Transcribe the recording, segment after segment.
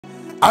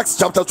Acts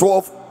chapter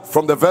 12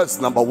 from the verse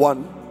number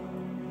 1.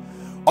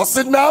 I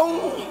said,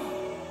 now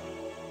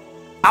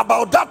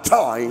about that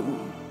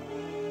time,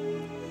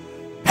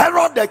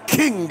 Herod the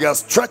king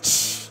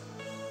stretched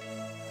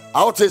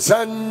out his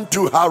hand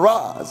to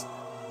harass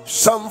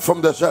some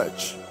from the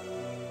church.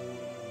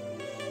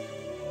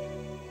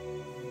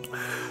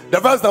 The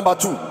verse number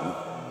 2.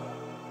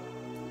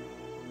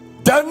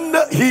 Then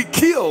he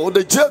killed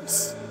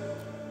James,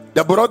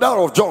 the brother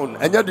of John,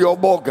 and yet the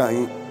old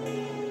guy,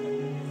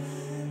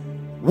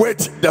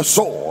 with the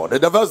sword.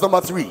 The verse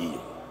number 3.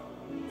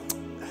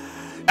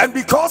 And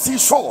because he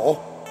saw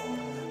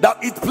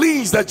that it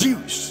pleased the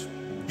Jews,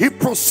 he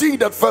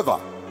proceeded further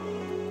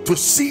to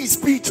seize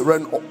Peter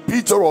and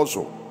Peter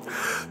also.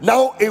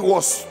 Now it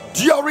was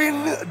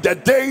during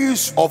the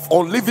days of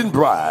unleavened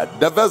bread.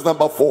 The verse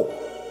number 4.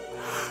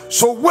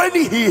 So when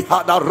he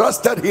had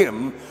arrested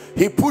him,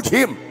 he put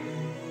him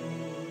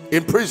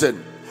in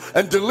prison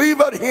and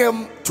delivered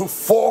him to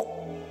 4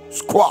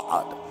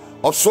 squad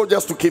of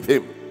soldiers to keep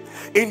him,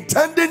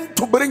 intending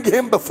to bring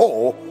him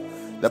before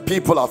the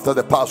people after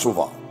the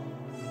Passover.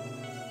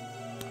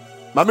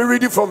 Let me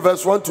read it from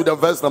verse 1 to the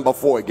verse number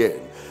 4 again.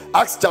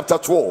 Acts chapter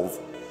 12.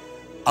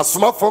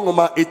 Asma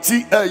fongoma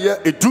eti eye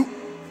edu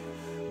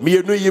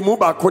mienu yimu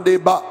ba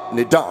kodeba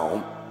ne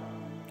down.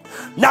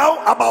 Now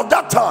about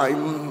that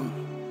time,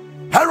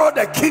 Herod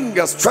the king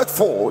stretched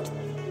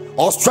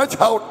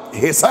out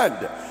his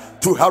hand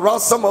to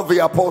harass some of the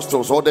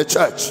apostles or the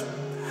church.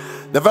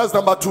 The verse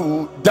number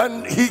 2.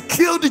 Then he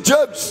killed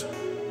James,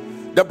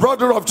 the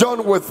brother of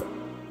John, with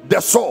the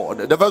sword.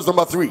 The verse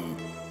number 3.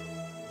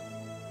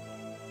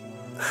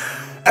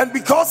 And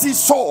because he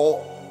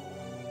saw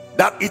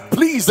that it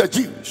pleased the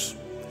Jews,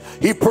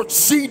 he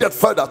proceeded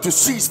further to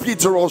seize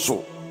Peter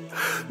also.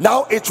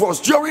 Now it was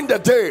during the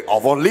day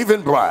of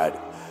unleavened bread.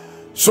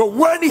 So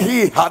when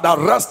he had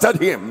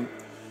arrested him,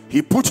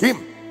 he put him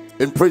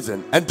in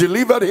prison and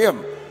delivered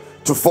him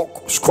to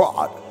 4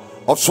 squad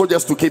of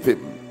soldiers to keep him,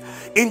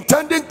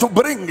 intending to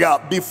bring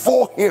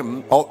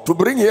him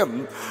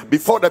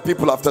before the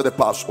people after the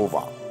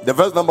Passover. The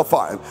verse number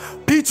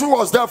 5. Peter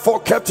was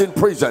therefore kept in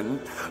prison,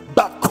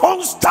 but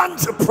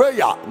constant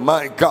prayer,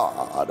 my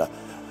God,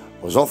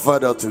 was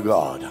offered to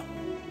God.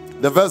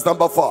 The verse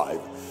number 5.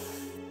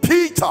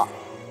 Peter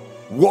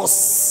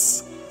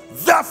was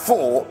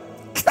therefore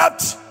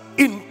kept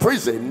in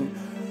prison,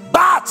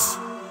 but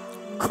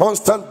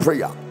constant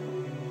prayer,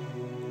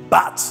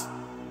 but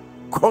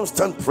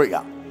constant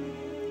prayer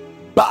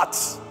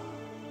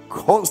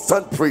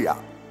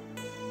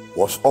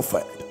was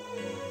offered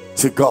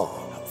to God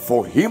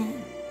for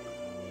him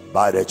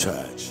by the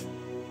church.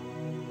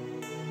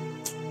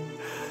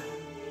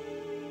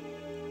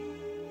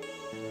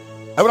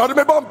 I will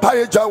remember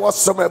Payaja was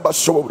somewhere but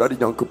show that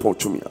young couple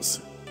to me.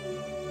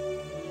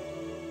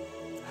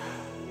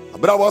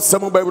 But I was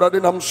some by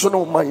Radin, I'm sure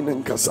no mine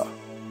in Casa.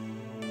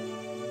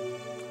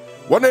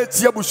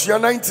 180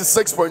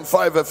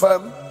 96.5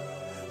 FM.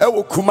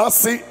 Ewo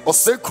Kumasi or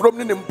say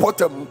Kromnin in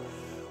Potom.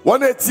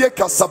 180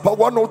 Kasapa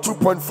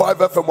 102.5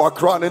 FM or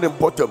Crown in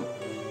Potom.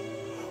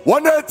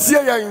 180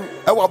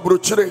 Ewa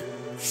Bruchere.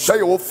 Share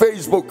your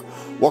Facebook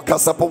or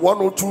Kasapa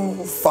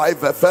 102.5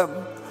 FM.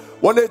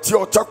 180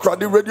 or Chakra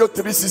the Radio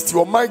 360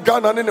 or my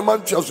gun and any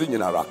man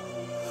Yinara.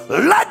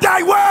 Let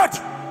thy word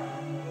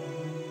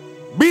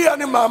be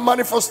an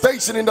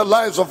manifestation in the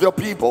lives of your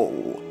people.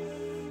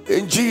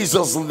 In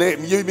Jesus'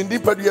 name, you been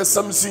deeper to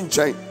something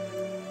chain.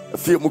 A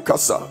few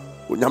mukasa,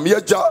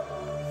 unyamiaja,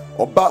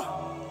 oba,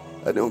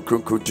 and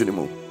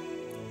unkrunkujinimu.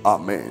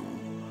 Amen.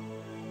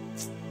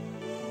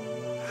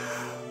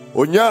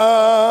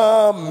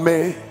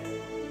 Unyame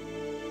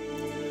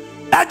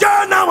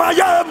Ajana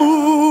wayamu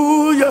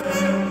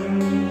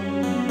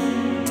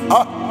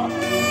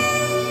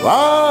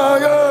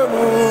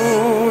wayamu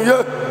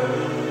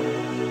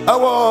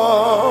awa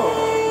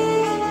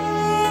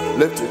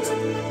lift it.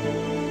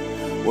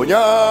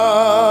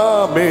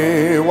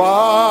 Unyame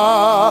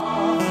wa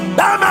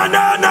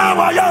damana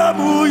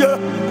wayamu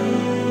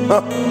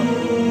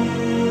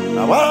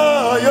na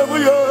wayamu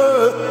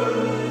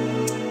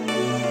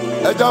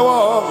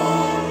Ejawa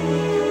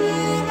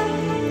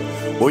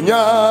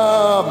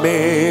Unyame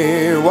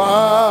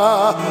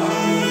wa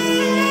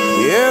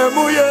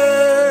yemuye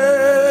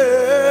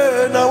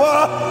na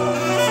wa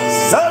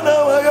sana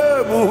wa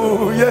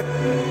yemuye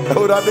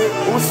urade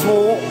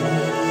usu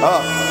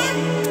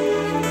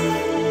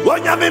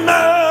Unyame na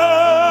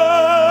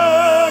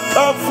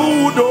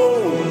kafudo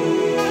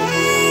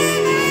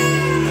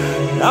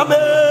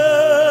Name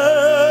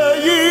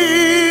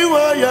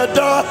yiwa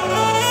yada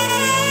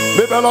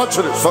Maybe I'm not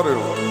sure. Sorry.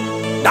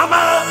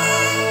 Nama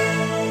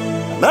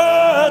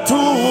Matu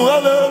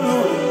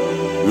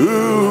Hallelujah.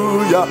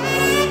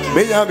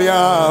 Mia mia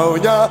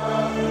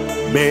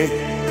me.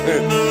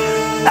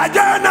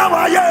 Ajana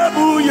wa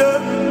yebuye.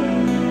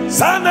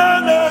 Sana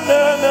na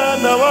na na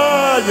na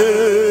wa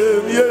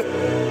ye.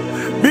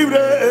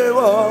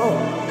 Birewa.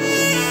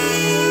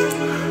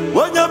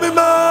 Wanya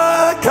bima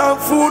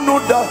kamfunu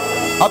da.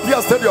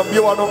 Apia stadium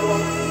biwano.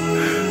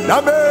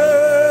 Name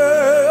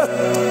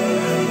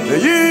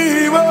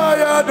Yiwa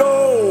ya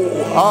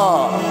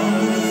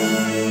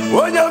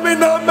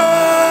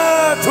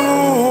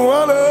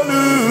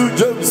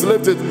James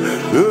lifted.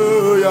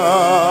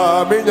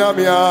 Oh,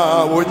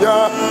 minyamia,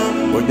 wonya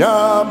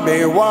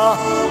mewa.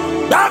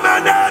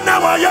 Damana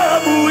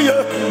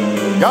wayabuya.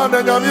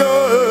 Gananyamia.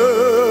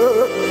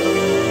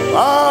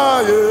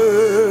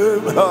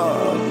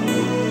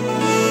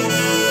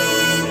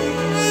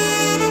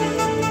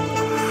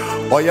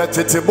 Oya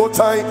Tete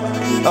Boateng.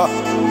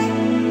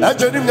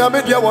 Agyenim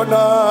Nyamedia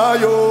wana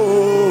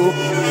yo.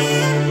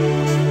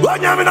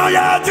 Wanyamina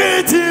ya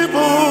Tete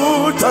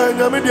Boateng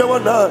Nyamedia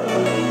wana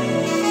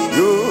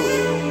yo.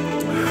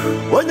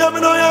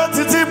 Wanyamina ya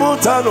Tete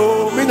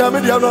Boateng mi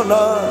Nyamedia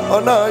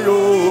wana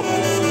yo.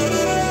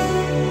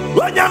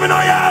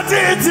 Wanyamina ya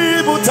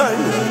Tete Boateng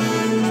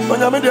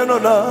Wanyamina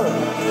wana.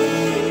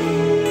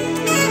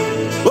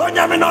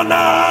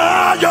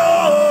 Wanyamina yo.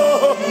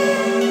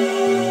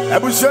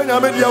 Ebusia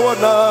Nyamedia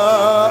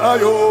wana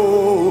yo.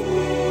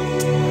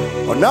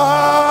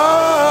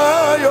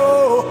 Onayo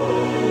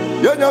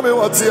Yenyame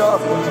watia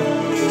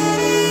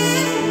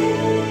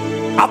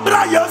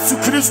Abra Yesu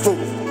Kristo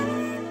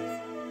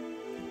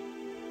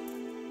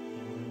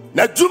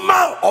na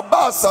djuma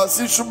oba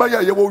asase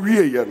subaya ye wo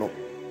wie ye no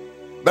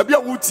baby a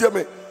wotie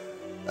me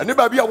ene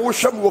baby a wo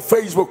hwem wo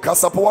Facebook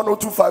Kasapa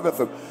 102.5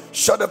 FM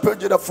share the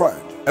page the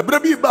friend ebra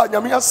bi ba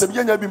nyame asem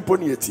yenya bi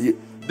mponi etie.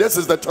 This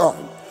is the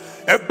time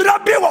ebra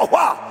bi wo ho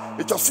a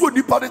etwaso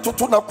nipa de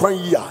toto na kwan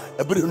yi a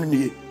ebra no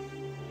nie.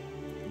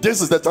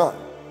 This is the time.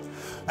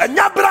 And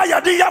Yabra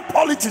Yadia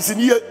politics in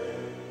here.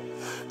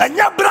 And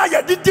Yabra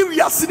Yadi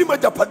Yasinima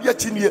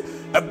Japadiat in here.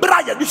 A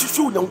Braya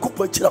Nishu and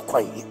Kupa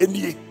Quine in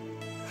here.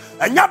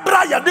 And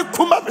Yabra Yadi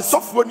Kuma me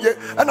software here.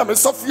 And I'm a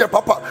software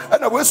papa.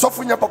 And I will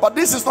software papa.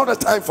 This is not the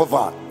time for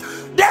that.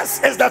 This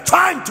is the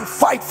time to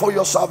fight for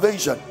your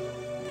salvation.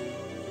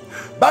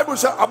 Bible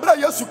says Abra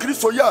Yesu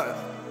Christo ya.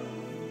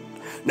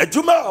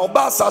 Najuma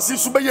Obasa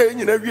Sisubaya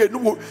in every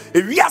no.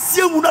 If we are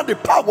seeing the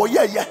power,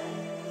 yeah.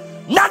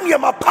 Nanya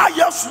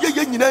mapaya suye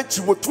ye nyina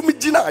chi wotumi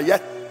gina ye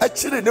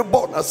akire ne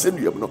bo na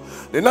senuam no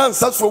ne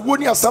nansa so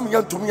woni asam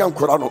yantumi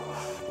yankora no.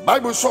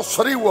 Bible so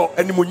sori wo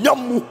animunyam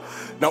mu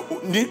na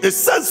ni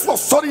essence wo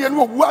sori ye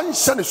no wo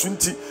anhye ne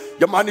sunti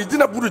ye mane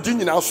gina burudi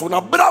nyina so na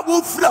bra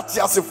wo furati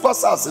asefo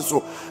asase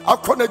so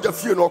akona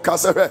jafie no ka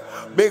se hwe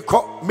me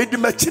ko medi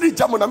machiri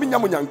jam na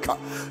menyam nyanka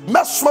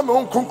mesoma me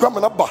onkonkwa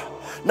me na ba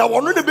na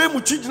wono ne be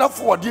mu chi gina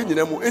fo wode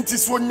nyina mu enti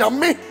so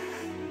nyame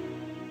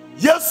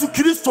Yesu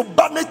Christo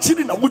bane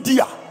chiri na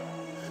wudia.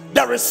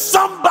 There is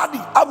somebody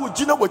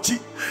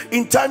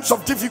in times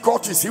of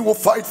difficulties, he will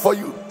fight for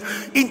you.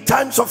 In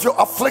times of your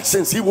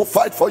afflictions, he will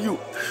fight for you.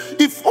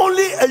 If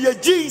only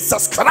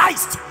Jesus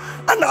Christ,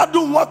 and I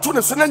don't want to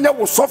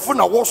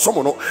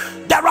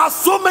there are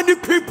so many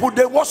people,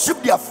 they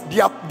worship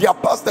their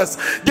pastors,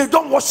 they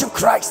don't worship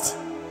Christ.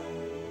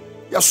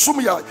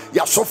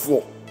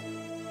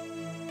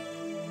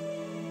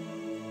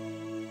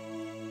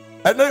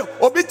 And then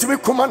obitimi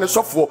kuma ne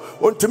sofo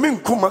ontimi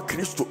nkuma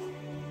Kristo.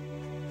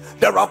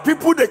 There are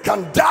people they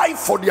can die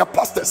for their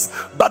pastors,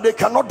 but they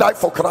cannot die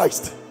for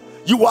Christ.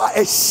 You are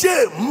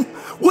ashamed.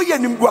 We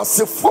are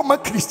former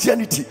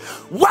Christianity.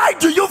 Why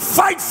do you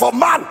fight for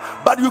man,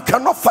 but you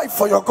cannot fight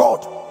for your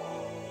God?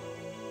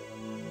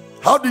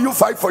 How do you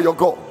fight for your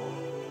God?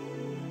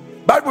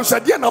 Bible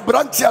said na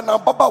brantia na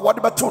baba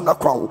wade beto na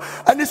kwa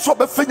ani so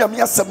be fanya me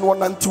asem no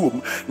nanteom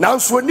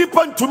nanso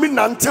onipa ntumi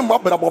nante mo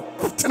brabo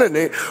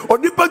tenene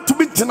onipa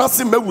ntumi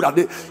tenase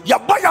mawurade ya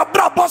ba ya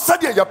brabo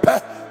sade ya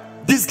pe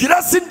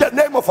disgracing the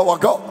name of our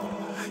God,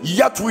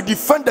 yet we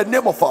defend the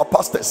name of our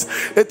pastors.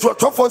 It was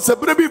tough on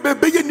Sabri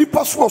be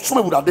nipa so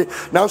mawurade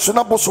nanso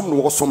na bosom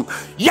no wosom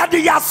ya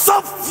de ya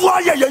so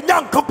fire ya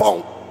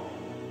nyankopon.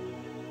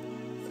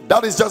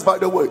 That is just by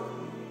the way.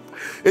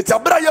 It's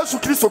abra Yesu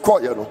Kristo ko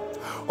ye no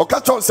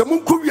okachon se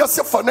munku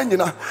wiase fa na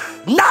nyina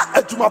na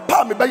aduma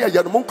pa me be ye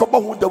no munko ba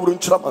hu dawru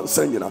nchira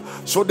mansan nyina.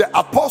 So the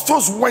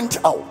apostles went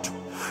out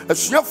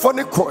asuafo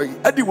ne koi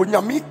edi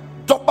wonyame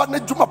doba na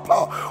aduma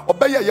pa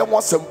obeye ye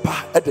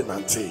wasempa edi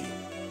nante.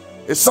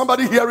 Is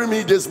somebody hearing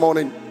me this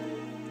morning?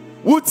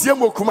 Wutie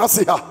mo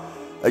kumase ha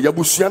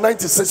ayabusua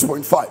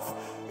 96.5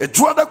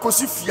 ejuada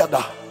kosi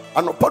fiada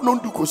anopa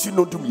nondu kosi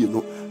nondum ye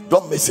no.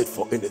 Don't miss it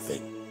for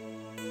anything.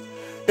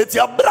 It's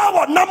your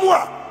bravo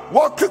namwa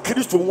walk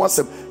Christo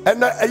wasem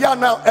and ya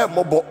na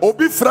mobo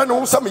obi fra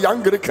no some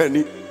young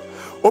Greekani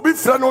obi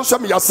fra no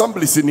some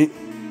assemblies ni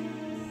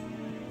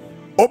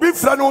obi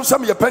fra no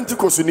some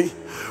Pentecost ni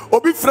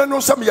obi fra no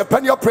some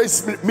Pioneer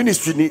Praise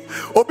Ministry ni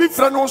obi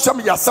fra no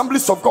some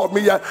Assemblies of God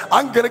me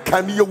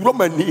Anglican ni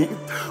Roman ni.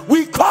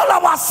 We call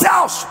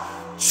ourselves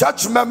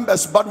church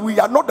members, but we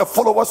are not the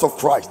followers of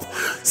Christ.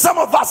 Some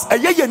of us but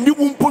we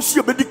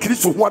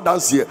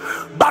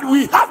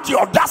have the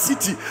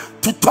audacity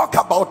to talk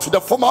about the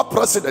former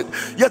president.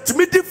 Yet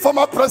meeting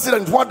former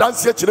president one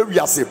dance here to the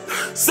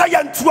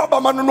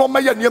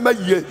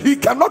he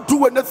cannot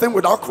do anything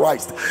without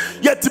Christ.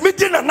 Yet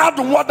meeting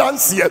another one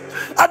dance here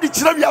at the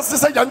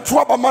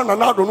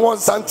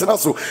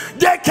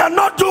they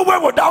cannot do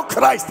it without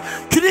Christ.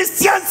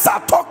 Christians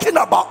are talking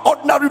about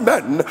ordinary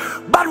men,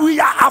 but we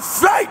are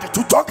afraid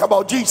to talk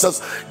about Jesus,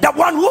 the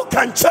one who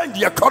can change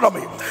the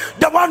economy,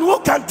 the one who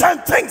can turn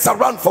things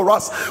around for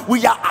us.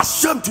 We are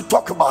ashamed to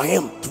talk about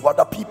him to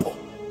other people.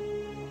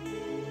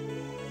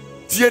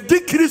 Ye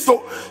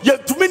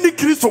too many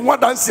Christo one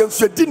dance,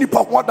 ye didn't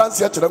put one dance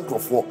here to them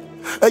for.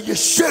 A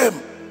shame.